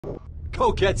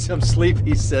Go get some sleep,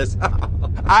 he says.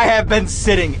 I have been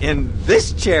sitting in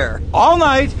this chair all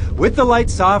night with the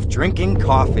lights off, drinking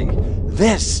coffee.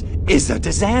 This is a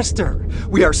disaster.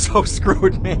 We are so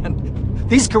screwed, man.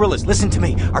 These gorillas, listen to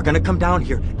me, are gonna come down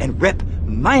here and rip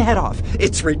my head off.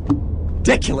 It's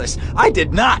ridiculous. I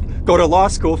did not go to law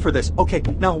school for this. Okay,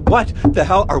 now what the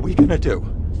hell are we gonna do?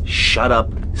 Shut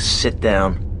up, sit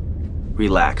down,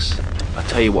 relax. I'll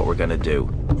tell you what we're gonna do.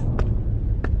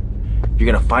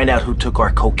 You're gonna find out who took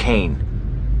our cocaine,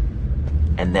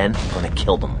 and then we're gonna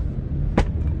kill them.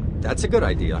 That's a good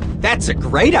idea. That's a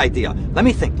great idea. Let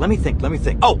me think.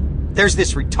 Oh, there's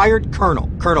this retired colonel,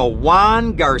 Colonel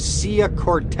Juan Garcia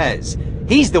Cortez.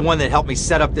 He's the one that helped me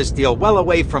set up this deal well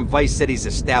away from Vice City's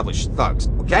established thugs,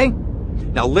 okay?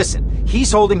 Now listen, he's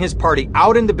holding his party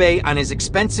out in the bay on his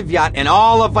expensive yacht, and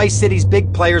all of Vice City's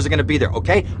big players are gonna be there,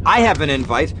 okay? I have an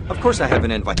invite. Of course I have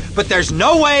an invite. But there's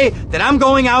no way that I'm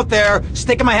going out there,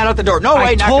 sticking my head out the door. No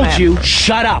way, not gonna happen. I told you,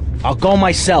 shut up. I'll go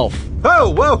myself.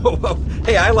 Whoa.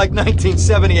 Hey, I like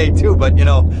 1978 too, but you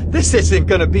know, this isn't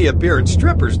gonna be a beer and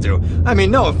strippers do. I mean,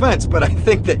 no offense, but I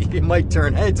think that you might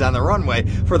turn heads on the runway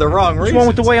for the wrong reasons. What's wrong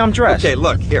with the way I'm dressed? Okay,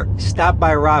 look, here, stop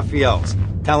by Raphael's.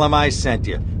 Tell him I sent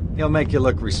you. He'll make you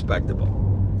look respectable.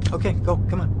 Okay, go,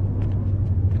 come on.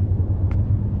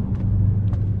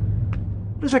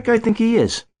 What does that guy think he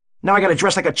is? Now I gotta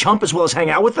dress like a chump as well as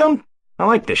hang out with them? I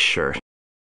like this shirt.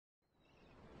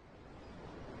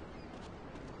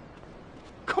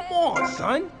 Come on,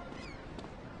 son!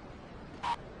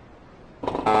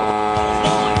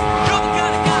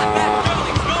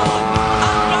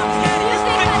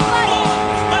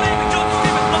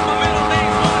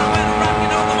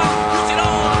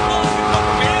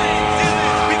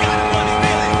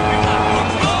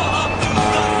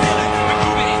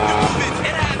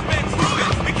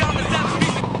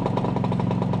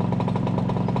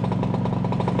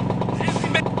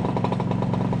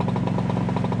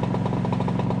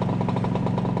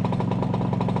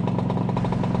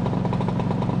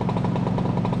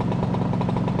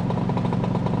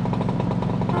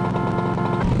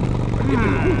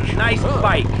 Nice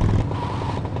bike.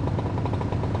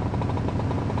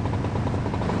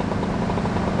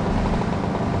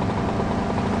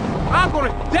 I'm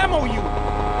gonna demo you.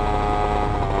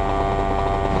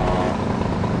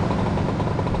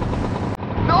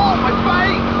 No, my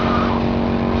bike!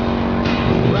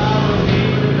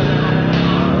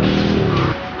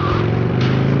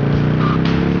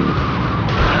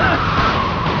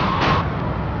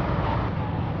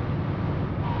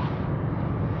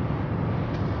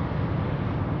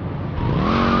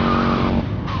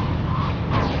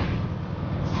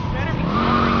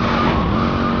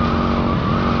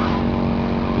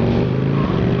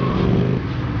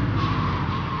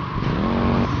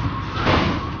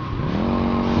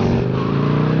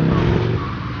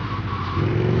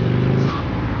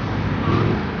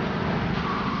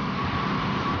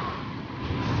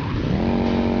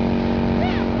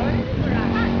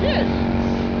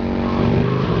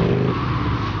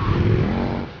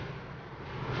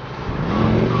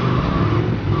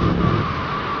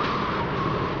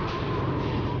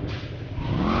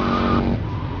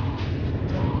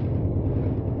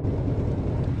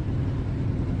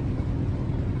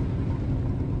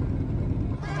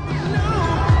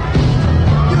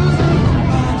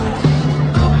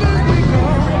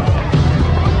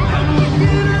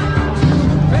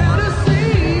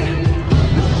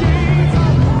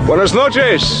 Buenas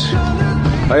noches.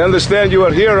 I understand you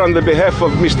are here on the behalf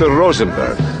of Mr.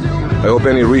 Rosenberg. I hope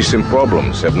any recent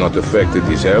problems have not affected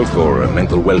his health or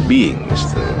mental well-being,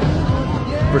 Mr.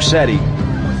 Vercetti.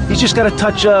 He's just got a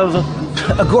touch of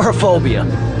agoraphobia.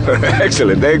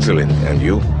 Excellent. And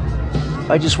you?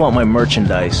 I just want my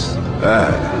merchandise.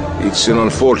 It's an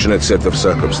unfortunate set of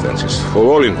circumstances for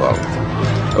all involved.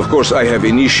 Of course, I have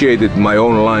initiated my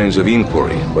own lines of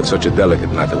inquiry, but such a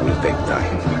delicate matter will take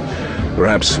time.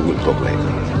 Perhaps we'll talk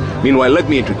later. Meanwhile, let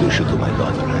me introduce you to my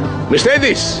daughter.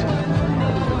 Mercedes!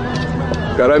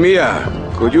 Cara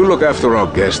mia, could you look after our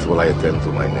guest while I attend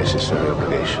to my necessary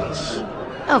obligations?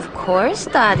 Of course,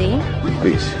 Daddy.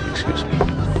 Please, excuse me.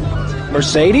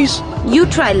 Mercedes? You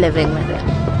try living with it.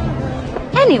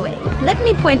 Anyway, let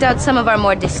me point out some of our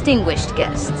more distinguished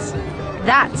guests.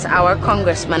 That's our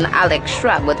Congressman Alex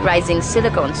Shrub with Rising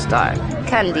Silicon Star,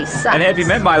 can decide. And have you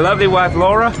met my lovely wife,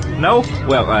 Laura? No?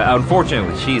 Well,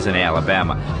 unfortunately, she's in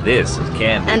Alabama. This is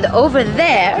Candy. And over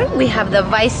there, we have the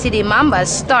Vice City Mamba's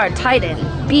star titan,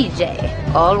 BJ.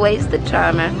 Always the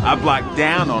charmer. I blocked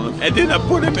down on him, and then I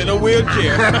put him in a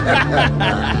wheelchair.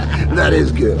 That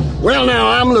is good. Well, now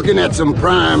I'm looking at some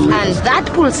prime... And that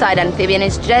poolside amphibian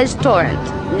is Jez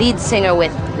Torrent, lead singer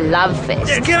with Love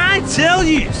Fist. Can I tell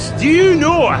you? Do you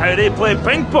know how they play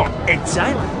ping pong? It's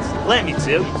silent. Let me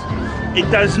tell you. It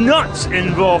does not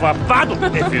involve a paddle,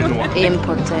 if you know.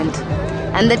 Impotent.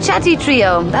 And the chatty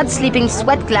trio, that sleeping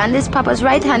sweat gland is Papa's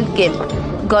right-hand gimp,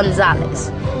 Gonzalez.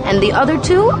 And the other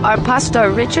two are Pastor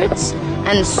Richards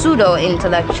and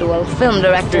pseudo-intellectual film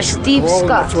director Steve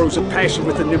Scott. Throws a passion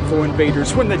with the Nympho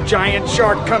invaders when the giant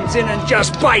shark comes in and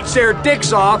just bites their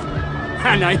dicks off.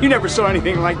 Now, you never saw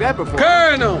anything like that before.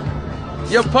 Colonel!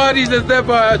 Your party's as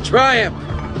ever a triumph.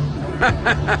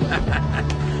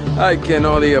 I can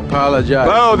only apologize.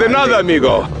 Oh, de nada,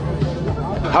 amigo.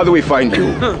 How do we find you?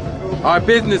 Our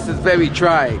business is very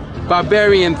trying.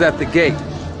 Barbarians at the gate.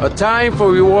 A time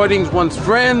for rewarding one's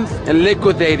friends and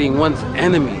liquidating one's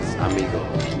enemies, amigo.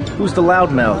 Who's the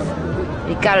loudmouth?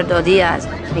 Ricardo Diaz.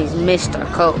 He's Mr.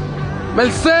 Cope.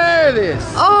 Mercedes!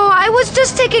 Oh, I was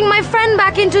just taking my friend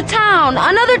back into town.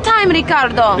 Another time,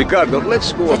 Ricardo. Ricardo,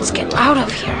 let's go. Let's get out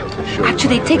of here.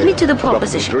 Actually, take me to the pole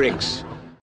position. Drinks.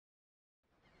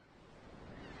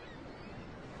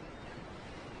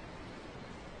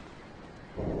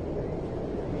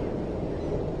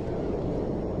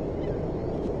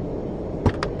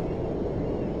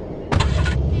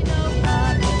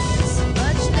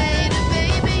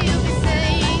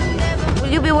 Will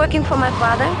you be working for my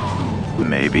father?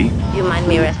 Maybe. You mind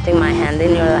me resting my hand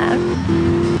in your lap?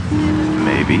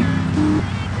 Maybe.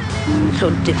 It's so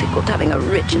difficult having a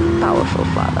rich and powerful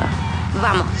father.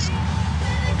 Vamos.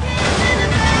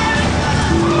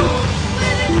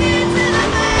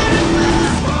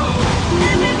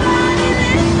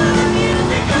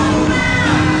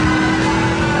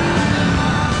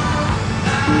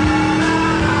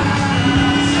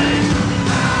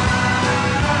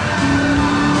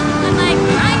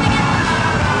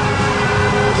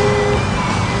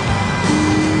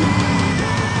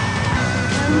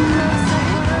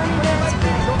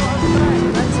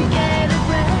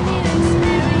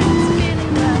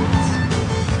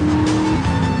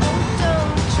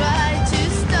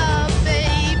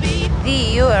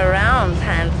 See you around,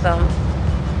 handsome.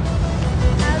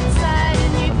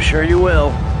 I'm sure you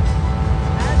will.